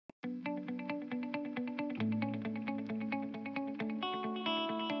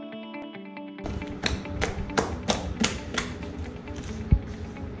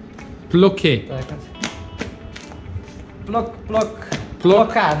Bloqué.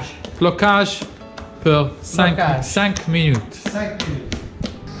 Blocage. Blocage pour 5 minutes. 5 minutes.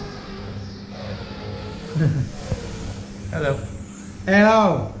 Hello.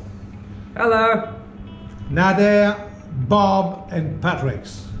 Hello. Hello. Nader, Bob and Patrick.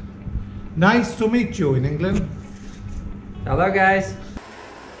 Nice to meet you in England. Hello, guys.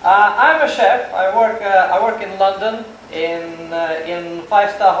 I'm a chef. I work in London in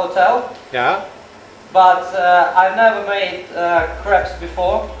 5-star hotel. Yeah. But I've never made crepes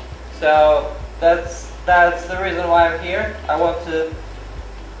before, so that's the reason why I'm here. I want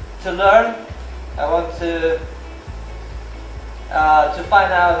to learn. I want to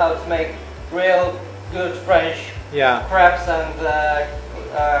find out how to make real good French crepes and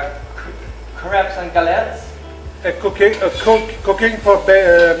crepes and galettes. Cooking for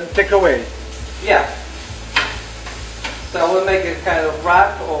takeaway. Yeah. So we'll make a kind of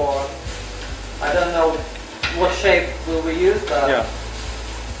wrap, or I don't know what shape will we use, but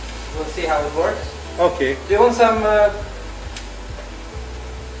we'll see how it works. Okay. Do you want some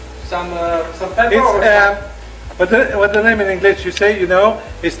pepper? It's what the name in English you say? You know,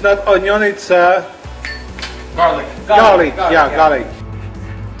 it's not onion. It's garlic. Garlic. Yeah, garlic.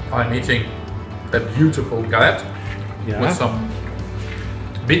 I'm eating a beautiful galette with some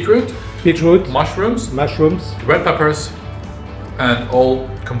beetroot, mushrooms, red peppers, and all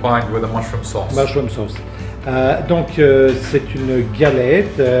combined with a mushroom sauce. Mushroom sauce. Donc c'est une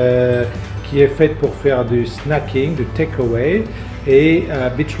galette qui est faite pour faire du snacking, du takeaway, et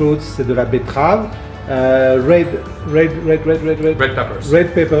beetroot c'est de la betterave, red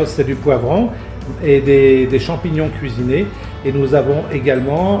peppers c'est du poivron et des champignons cuisinés. Et nous avons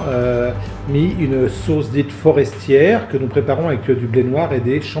également mis une sauce dite forestière que nous préparons avec du blé noir et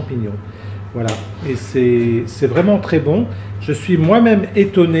des champignons. Voilà, et c'est vraiment très bon. Je suis moi-même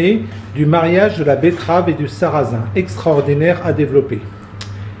étonné du mariage de la betterave et du sarrasin, extraordinaire à développer.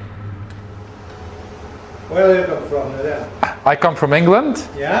 Where do you come from, Nader? I come from England.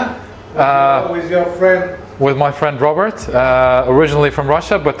 Yeah? With your friend? With my friend Robert, originally from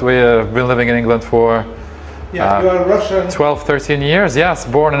Russia, but we've been living in England for you are Russian. 12, 13 years. Yes,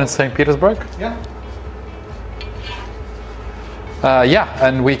 born in St. Petersburg. Yeah.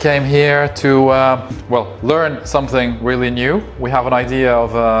 And we came here to learn something really new. We have an idea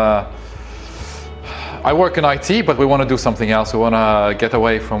of I work in IT, but we want to do something else. We want to get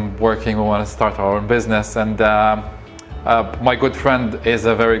away from working. We want to start our own business. And my good friend is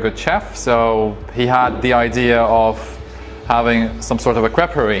a very good chef, so he had the idea of having some sort of a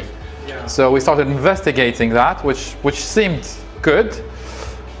creperie. Yeah. So we started investigating that, which seemed good.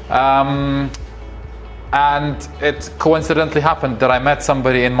 And it coincidentally happened that I met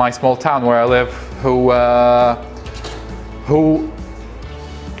somebody in my small town where I live who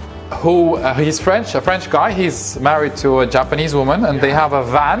he's French, a French guy. He's married to a Japanese woman, and they have a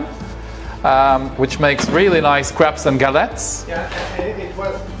van which makes really nice crepes and galettes. Yeah, it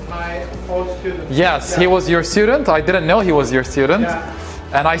was my old student. Yes, he was your student. I didn't know he was your student. Yeah.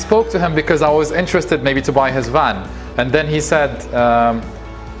 And I spoke to him because I was interested maybe to buy his van. And then he said,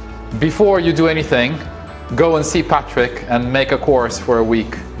 before you do anything, go and see Patrick and make a course for a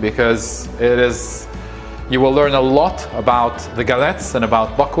week, because you will learn a lot about the galettes and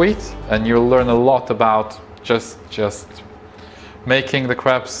about buckwheat, and you'll learn a lot about just making the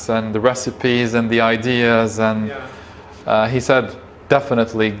crepes and the recipes and the ideas. And he said,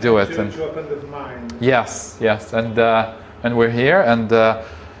 definitely do it. To open the mind. Yes, and we're here, and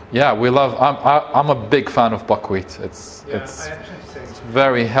we love. I'm a big fan of buckwheat. It's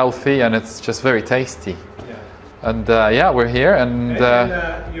very healthy, and it's just very tasty. And we're here, and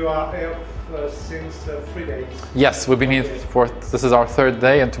you are here since 3 days. Yes, we've been here this is our 3rd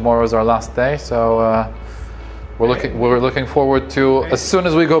day, and tomorrow is our last day. So we're looking forward to, as soon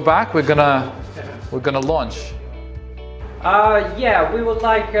as we go back, we're gonna launch. We would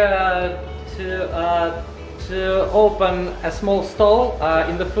like to open a small stall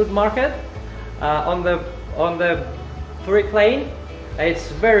in the food market on the Brick Lane.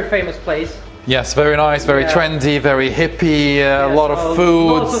 It's a very famous place. Yes, very nice, very trendy, very hippie, a lot of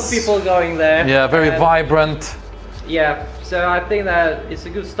foods. Lots of people going there. Yeah, very vibrant. Yeah, so I think that it's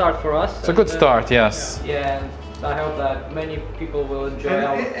a good start for us. It's a good start, yes. Yeah, and I hope that many people will enjoy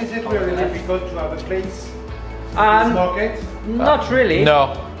our. Is it really difficult to have a place in this market? Not really.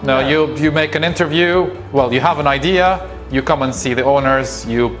 No. You make an interview. Well, you have an idea. You come and see the owners.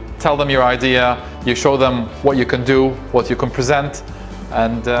 You tell them your idea. You show them what you can do, what you can present.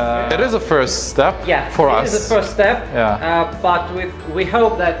 And it is a first step for us. It is a first step, but we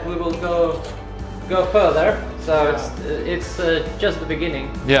hope that we will go further. So it's just the beginning.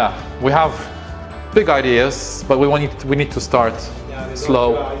 Yeah, we have big ideas, but we need to start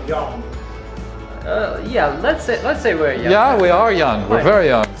slow. Young. Yeah, let's say we're young. Yeah, we are young. We're very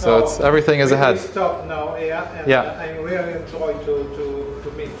young, so it's everything is ahead. We stop now here, and Yeah. I really enjoy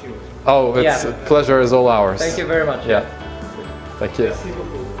to meet you. Oh, it's Yeah. pleasure is all ours. Thank you very much. Yeah. Thank you. Merci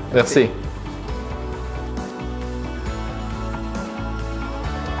beaucoup. Merci.